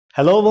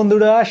Hello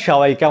বন্ধুরা,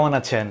 সবাই কেমন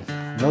আছেন?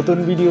 নতুন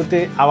ভিডিওতে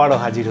আবারও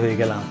হাজির হয়ে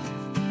গেলাম।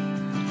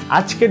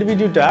 আজকের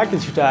ভিডিওটা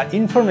কিছুটা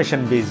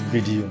ইনফরমেশন বেসড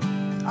ভিডিও।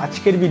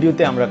 আজকের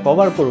ভিডিওতে আমরা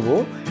কভার করব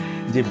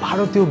যে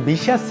ভারতীয়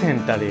ভিসা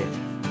সেন্টারে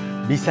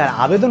ভিসার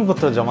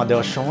আবেদনপত্র জমা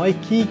দেওয়ার সময়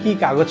কি কি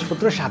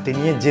কাগজপত্র সাথে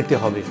নিয়ে যেতে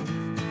হবে।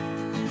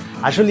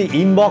 আসলে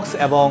ইনবক্স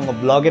এবং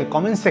ব্লগের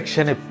কমেন্ট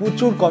সেকশনে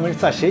প্রচুর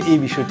কমেন্টস আসে এই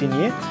বিষয়টি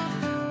নিয়ে,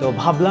 তো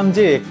ভাবলাম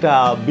যে একটা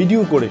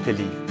ভিডিও করে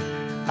ফেলি,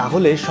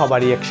 তাহলে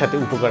সবারই একসাথে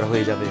উপকার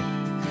হয়ে যাবে।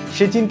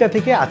 সে চিন্তা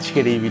থেকে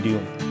আজকের এই ভিডিও।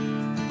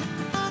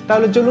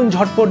 তাহলে চলুন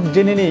ঝটপট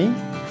জেনে নেই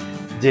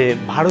যে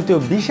ভারতীয়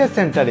ভিসা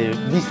সেন্টারে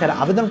ভিসার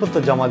আবেদনপত্র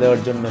জমা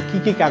দেওয়ার জন্য কি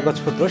কি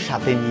কাগজপত্র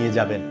সাথে নিয়ে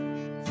যাবেন।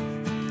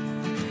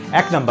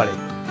 এক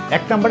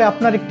নম্বরে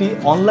আপনার একটি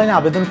অনলাইন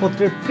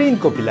আবেদনপত্রের প্রিন্ট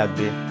কপি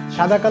লাগবে,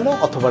 সাদা কালো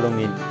অথবা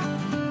রঙিন।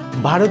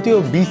 ভারতীয়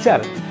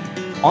ভিসার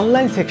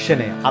অনলাইন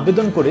সেকশনে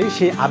আবেদন করে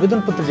সেই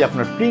আবেদনপত্রটি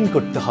আপনার প্রিন্ট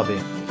করতে হবে।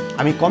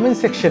 আমি কমেন্ট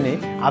সেকশনে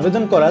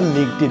আবেদন করার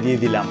লিঙ্কটি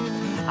দিয়ে দিলাম।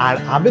 আর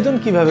আবেদন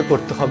কিভাবে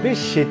করতে হবে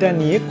সেটা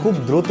নিয়ে খুব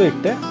দ্রুত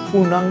একটা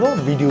পূর্ণাঙ্গ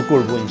ভিডিও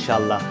করব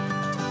ইনশাআল্লাহ।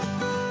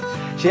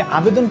 সেই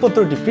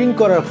আবেদনপত্রটি প্রিন্ট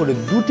করার পরে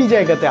দুটি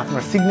জায়গাতে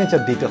আপনার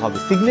সিগনেচার দিতে হবে।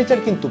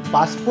 সিগনেচার কিন্তু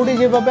পাসপোর্টে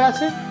যেভাবে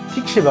আছে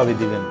ঠিক সেভাবে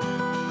দিবেন।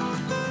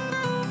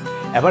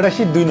 এবার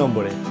আসি 2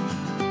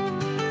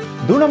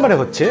 নম্বরে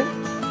হচ্ছে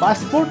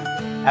পাসপোর্ট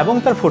এবং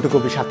তার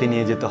ফটোকপি সাথে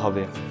নিয়ে যেতে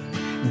হবে।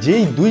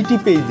 যেই দুইটি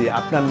পেজে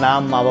আপনার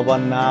নাম, মা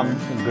বাবার নাম,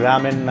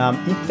 গ্রামের নাম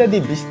ইত্যাদি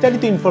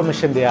বিস্তারিত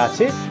ইনফরমেশন দেওয়া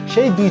আছে,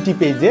 সেই দুইটি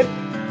পেজের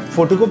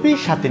ফটোকপি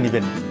সাথে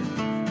নেবেন।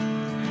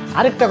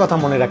 আরেকটা কথা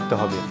মনে রাখতে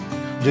হবে,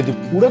 যদি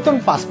পুরাতন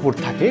পাসপোর্ট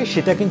থাকে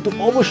সেটা কিন্তু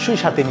অবশ্যই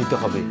সাথে নিতে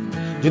হবে।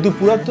 যদি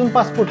পুরাতন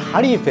পাসপোর্ট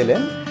হারিয়ে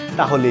ফেলেন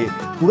তাহলে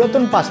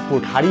পুরাতন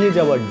পাসপোর্ট হারিয়ে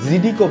যাওয়ার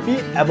জিডি কপি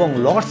এবং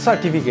লস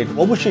সার্টিফিকেট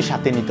অবশ্যই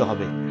সাথে নিতে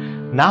হবে,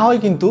 না হয়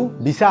কিন্তু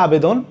ভিসা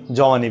আবেদন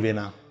জমা নেবে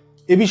না।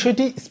 এ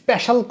বিষয়টি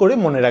স্পেশাল করে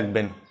মনে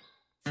রাখবেন।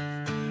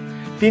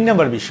 3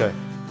 নম্বর বিষয়,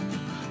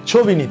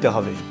 ছবি নিতে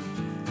হবে।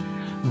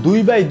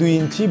 2x2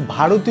 ইঞ্চি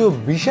ভারতীয়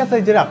ভিসা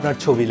সাইজের আপনার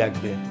ছবি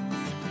লাগবে।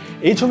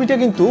 এই ছবিটা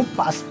কিন্তু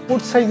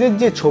পাসপোর্ট সাইজের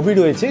যে ছবি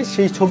রয়েছে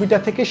সেই ছবিটা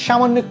থেকে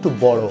সামান্য একটু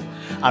বড়,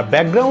 আর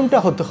ব্যাকগ্রাউন্ডটা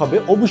হতে হবে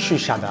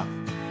অবশ্যই সাদা।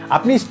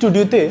 আপনি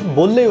স্টুডিওতে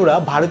বললেই ওরা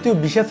ভারতীয়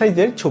ভিসা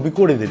সাইজের ছবি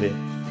করে দেবে।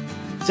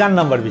 4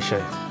 নম্বর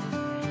বিষয়,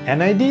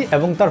 এনআইডি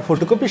এবং তার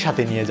ফটোকপি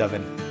সাথে নিয়ে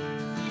যাবেন।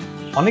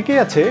 অনেকেই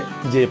আছে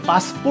যে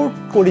পাসপোর্ট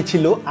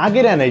করেছিল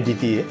আগের এনআইডি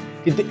দিয়ে,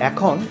 কিন্তু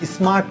এখন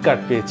স্মার্ট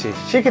কার্ড পেয়েছে,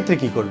 সেক্ষেত্রে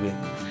কি করবে?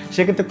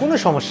 সেক্ষেত্রে কোনো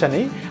সমস্যা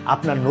নেই,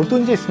 আপনার নতুন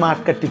যে স্মার্ট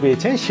কার্ডটি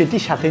পেয়েছেন সেটি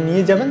সাথে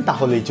নিয়ে যাবেন,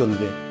 তাহলেই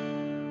চলবে।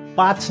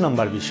 5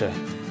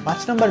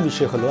 নম্বর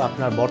বিষয় হলো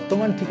আপনার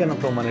বর্তমান ঠিকানা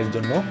প্রমাণের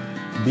জন্য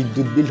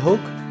বিদ্যুৎ বিল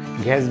হোক,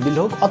 গ্যাস বিল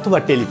হোক অথবা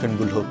টেলিফোন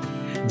বিল হোক,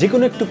 যে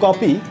কোনো একটু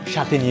কপি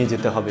সাথে নিয়ে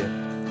যেতে হবে।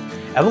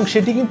 এবং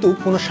সেটি কিন্তু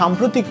কোনো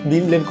সাম্প্রতিক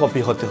বিলের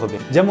কপি হতে হবে,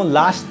 যেমন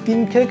লাস্ট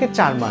 3 থেকে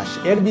 4 মাস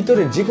এর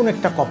ভিতরে যে কোনো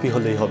একটা কপি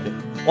হলেই হবে।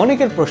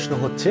 অনেকের প্রশ্ন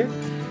হচ্ছে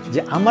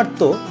যে আমার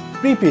তো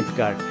প্রিপেড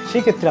কার্ড,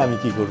 সেক্ষেত্রে আমি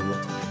কি করব?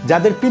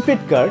 যাদের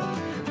প্রিপেড কার্ড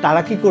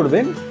তারা কি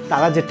করবেন,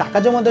 তারা যে টাকা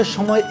জমা দেওয়ার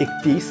সময়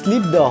একটি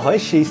স্লিপ দেওয়া হয়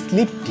সেই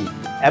স্লিপটি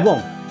এবং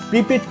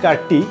প্রিপেড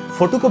কার্ডটি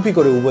ফটোকপি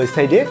করে উভয়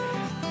সাইডে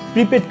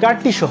প্রিপেড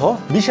কার্ডটি সহ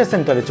ভিসা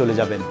সেন্টারে চলে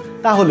যাবেন,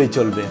 তাহলেই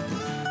চলবে।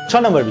 6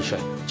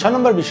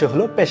 নম্বর বিষয়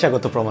হলো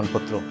পেশাগত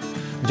প্রমাণপত্র।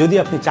 যদি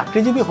আপনি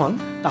চাকরিজীবী হন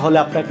তাহলে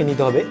আপনাকে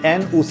নিতে হবে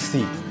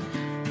এনওসি,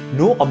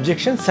 নো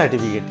অবজেকশন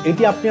সার্টিফিকেট।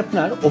 এটি আপনি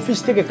আপনার অফিস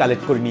থেকে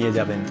কালেক্ট করে নিয়ে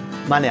যাবেন,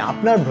 মানে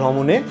আপনার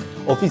ভ্রমণে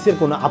অফিসের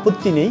কোনো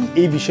আপত্তি নেই,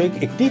 এই বিষয়ে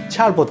একটি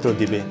ছাড়পত্র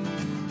দিবে।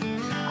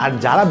 আর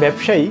যারা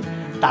ব্যবসায়ী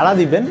তারা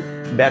দিবেন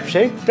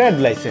ব্যবসায়িক ট্রেড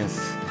লাইসেন্স,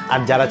 আর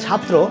যারা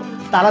ছাত্র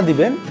তারা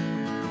দিবেন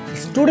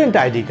স্টুডেন্ট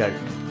আইডি কার্ড।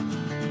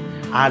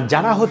 আর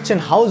যারা হচ্ছেন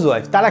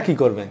হাউসওয়াইফ তারা কি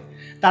করবেন?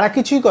 তারা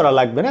কিছুই করা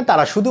লাগবে না,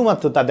 তারা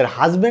শুধুমাত্র তাদের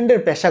হাজব্যান্ডের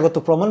পেশাগত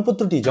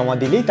প্রমাণপত্রটি জমা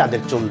দিলেই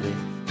তাদের চলবে।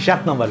 7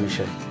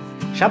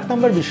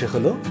 নম্বর বিষয়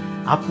হলো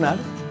আপনার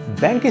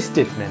ব্যাংক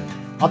স্টেটমেন্ট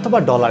অথবা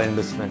ডলার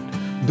ইনভেস্টমেন্ট,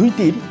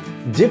 দুইটির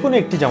যে কোনো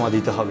একটি জমা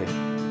দিতে হবে।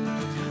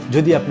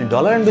 যদি আপনি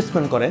ডলার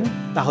ইনভেস্টমেন্ট করেন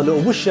তাহলে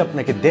অবশ্যই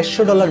আপনাকে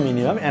 $150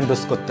 মিনিমাম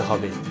এন্ডোর্স করতে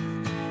হবে,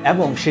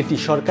 এবং সেটি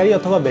সরকারি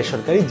অথবা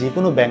বেসরকারি যে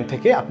কোনো ব্যাংক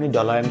থেকে আপনি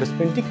ডলার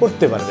ইনভেস্টমেন্টটি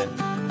করতে পারবেন।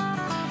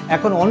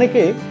 এখন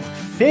অনেকে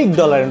ফেক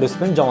ডলার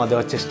ইনভেস্টমেন্ট জমা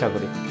দেওয়ার চেষ্টা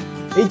করে,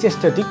 এই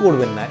চেষ্টাটি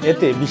করবেন না,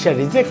 এতে ভিসা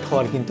রিজেক্ট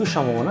হওয়ার কিন্তু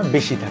সম্ভাবনা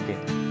বেশি থাকে।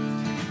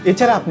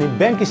 এছাড়া আপনি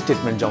ব্যাংক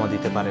স্টেটমেন্ট জমা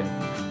দিতে পারেন।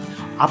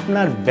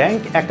 আপনার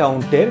ব্যাংক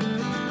অ্যাকাউন্টের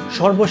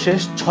সর্বশেষ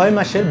 6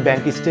 মাসের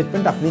ব্যাংক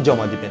স্টেটমেন্ট আপনি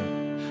জমা দিবেন।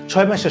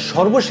 6 মাসের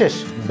সর্বশেষ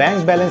ব্যাংক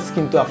ব্যালেন্স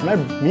কিন্তু আপনার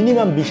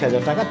মিনিমাম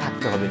 20,000 টাকা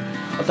থাকতে হবে,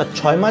 অর্থাৎ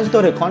 6 মাস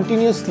ধরে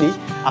কন্টিনিউয়াসলি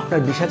আপনার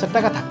 20,000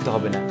 টাকা থাকতে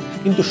হবে না,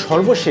 কিন্তু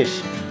সর্বশেষ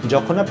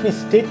যখন আপনি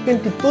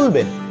স্টেটমেন্টটি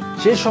তুলবেন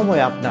সেই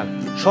সময় আপনার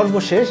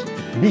সর্বশেষ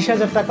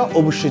 20,000 টাকা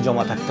অবশ্যই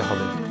জমা থাকতে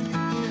হবে।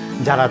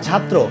 যারা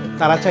ছাত্র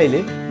তারা চাইলে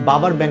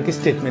বাবার ব্যাংক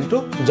স্টেটমেন্টও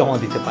জমা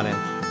দিতে পারেন।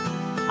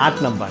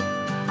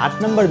 8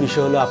 নম্বর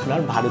বিষয় হলো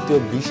আপনার ভারতীয়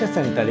ভিসা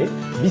সেন্টারে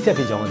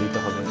ভিসাটি জমা দিতে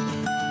হবে।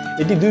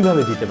 এটি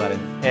দুইভাবে দিতে পারেন,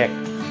 এক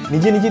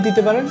নিজে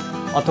দিতে পারেন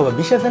অথবা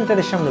ভিসা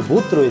সেন্টারের সামনে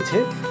বুথ রয়েছে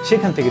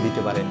সেখান থেকে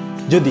দিতে পারেন।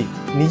 যদি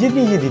নিজে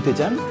নিজে দিতে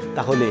চান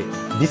তাহলে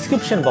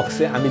ডিসক্রিপশন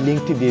বক্সে আমি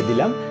লিঙ্কটি দিয়ে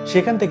দিলাম,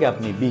 সেখান থেকে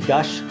আপনি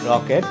বিকাশ,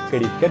 rocket,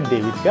 credit card,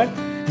 debit card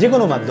যে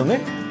কোনো মাধ্যমে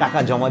টাকা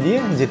জমা দিয়ে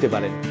যেতে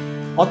পারেন।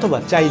 অথবা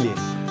চাইলে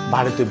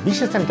ভারতীয়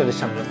ভিসা সেন্টারের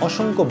সামনে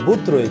অসংখ্য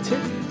বুথ রয়েছে,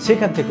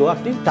 সেখান থেকেও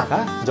আপনি টাকা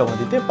জমা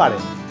দিতে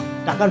পারেন।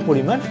 টাকার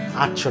পরিমাণ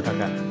 800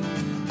 টাকা।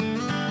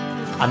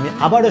 আমি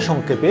আবারও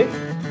সংক্ষেপে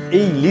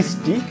এই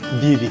লিস্টটি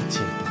দিয়ে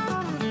দিচ্ছি।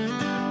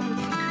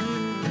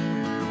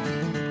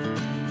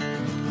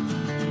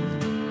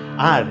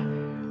 আর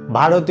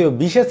ভারতীয়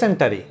ভিসা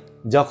সেন্টারে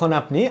যখন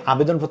আপনি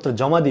আবেদনপত্র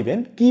জমা দিবেন,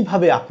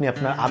 কিভাবে আপনি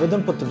আপনার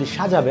আবেদনপত্রটি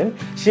সাজাবেন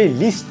সেই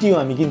লিস্টটিও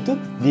আমি কিন্তু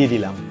দিয়ে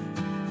দিলাম।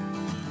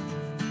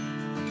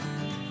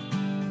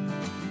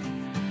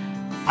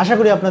 আশা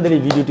করি আপনাদের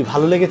এই ভিডিওটি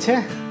ভালো লেগেছে।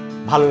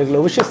 ভালো লাগলে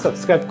অবশ্যই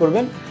সাবস্ক্রাইব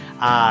করবেন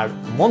আর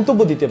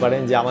মন্তব্য দিতে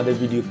পারেন যে আমাদের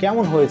ভিডিও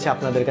কেমন হয়েছে,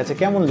 আপনাদের কাছে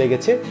কেমন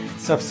লেগেছে।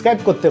 সাবস্ক্রাইব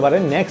করতে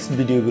পারেন নেক্সট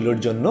ভিডিওগুলোর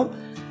জন্য।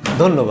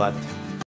 ধন্যবাদ।